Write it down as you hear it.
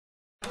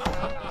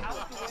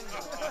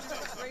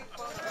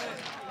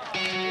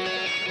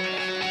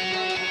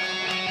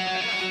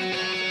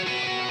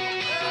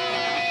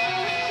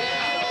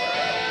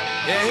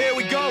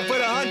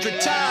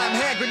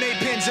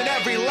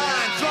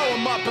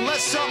up and let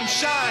something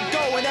shine.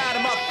 Going out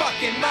of my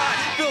fucking mind.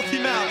 Filthy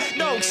mouth,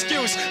 no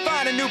excuse.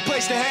 Find a new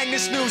place to hang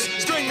this noose.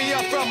 String me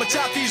up from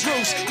atop these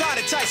roofs. Knot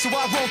it tight so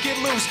I won't get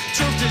loose.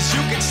 Truth is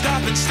you can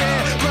stop and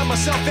stare. Run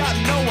myself out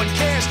and no one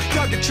cares.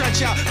 Dug the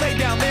trench out, lay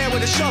down there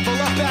with a shovel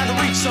up out of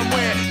reach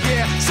somewhere.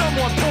 Yeah,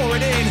 someone pour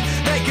it in.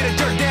 Make it a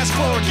dirt dance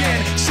floor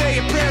again. Say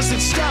your prayers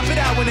and stop it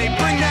out when they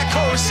bring that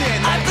chorus in.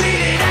 I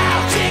bleed it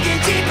out,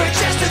 digging deeper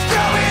just to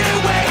throw it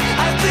away.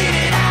 I bleed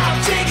it out,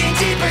 digging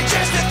deeper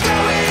just to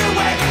throw it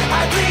away.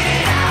 I bleed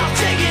it out,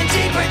 digging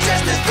deeper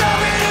just to throw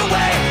it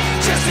away.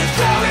 Just to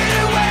throw it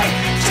away,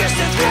 just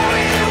to throw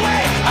it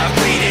away. I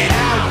bleed it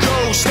out.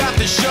 Go, stop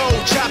the show.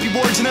 Choppy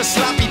words and a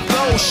sloppy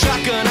flow.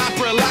 Shotgun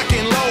opera, lock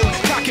and load.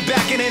 Cock it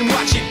back and then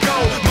watch it go.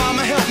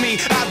 Mama help me,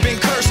 I've been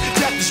cursed.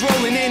 Death is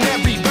rolling in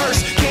every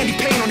verse. Candy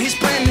paint on his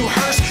brand new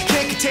hearse.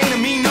 Can't contain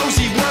him, he knows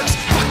he works.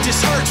 Fuck,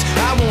 this hurts,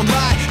 I won't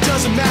lie.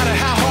 Doesn't matter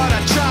how hard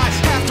I try.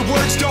 Half the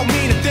words don't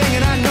mean a thing,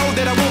 and I know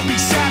that I won't be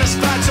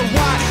satisfied. So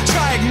why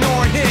try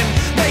ignoring him?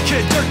 Make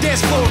it a dirt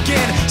dance floor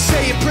again.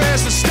 Say your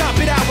prayers and stop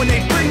it out when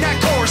they bring that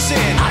chorus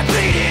in. I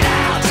bleed it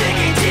out,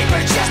 digging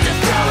deeper just to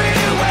throw it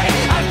away.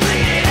 I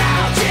bleed it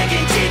out,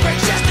 digging deeper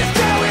just to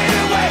throw it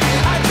away.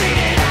 I bleed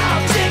it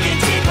out, digging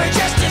deeper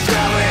just to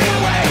throw it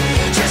away.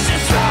 Just to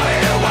throw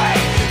it away,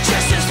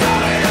 just to throw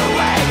it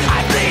away. I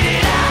bleed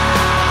it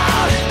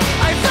out.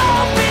 I've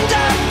opened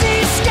up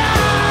these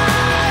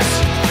scars.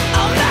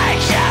 I'll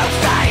make you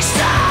face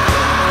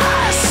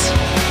us.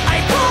 I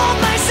pulled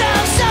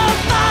myself so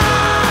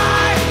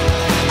far.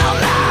 I'll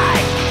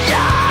make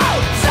you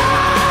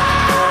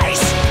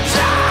face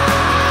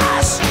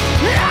us.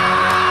 No!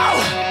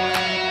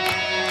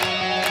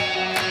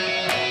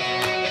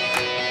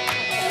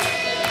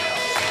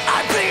 I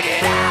bleed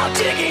it out,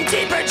 digging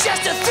deeper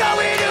just to throw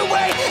it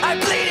away. I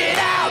bleed it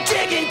out,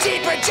 digging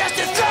deeper just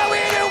to throw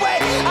it away.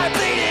 I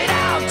bleed it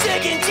out,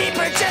 digging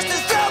deeper just to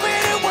throw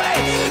it away.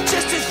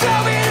 Just to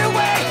throw it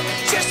away,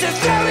 just to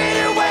throw it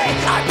away.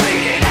 I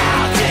bleed it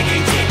out,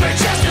 digging deeper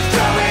just to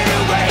throw it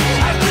away.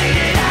 I bleed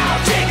it out,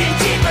 digging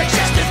deeper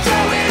just to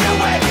throw it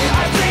away.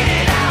 I bleed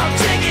it out,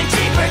 digging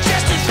deeper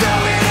just to throw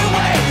it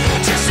away.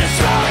 Just to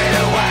throw it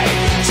away,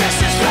 just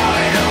to throw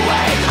it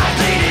away. I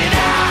bleed it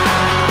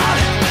out.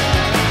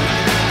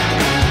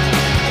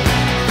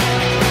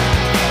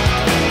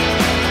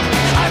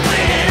 I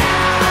bleed it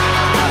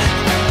out.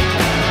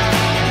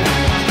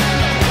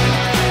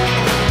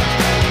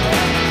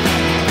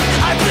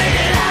 I bleed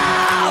it out.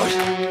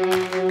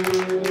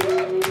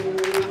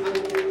 I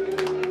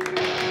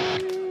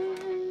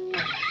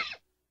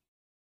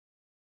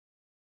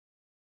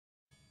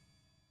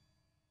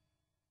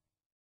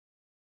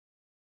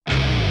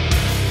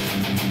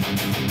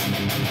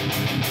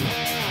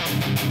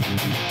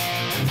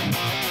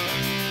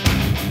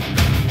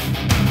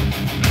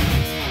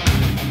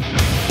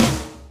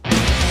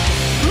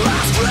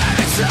scream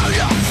into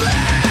your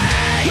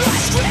face. I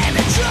scream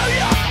into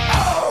your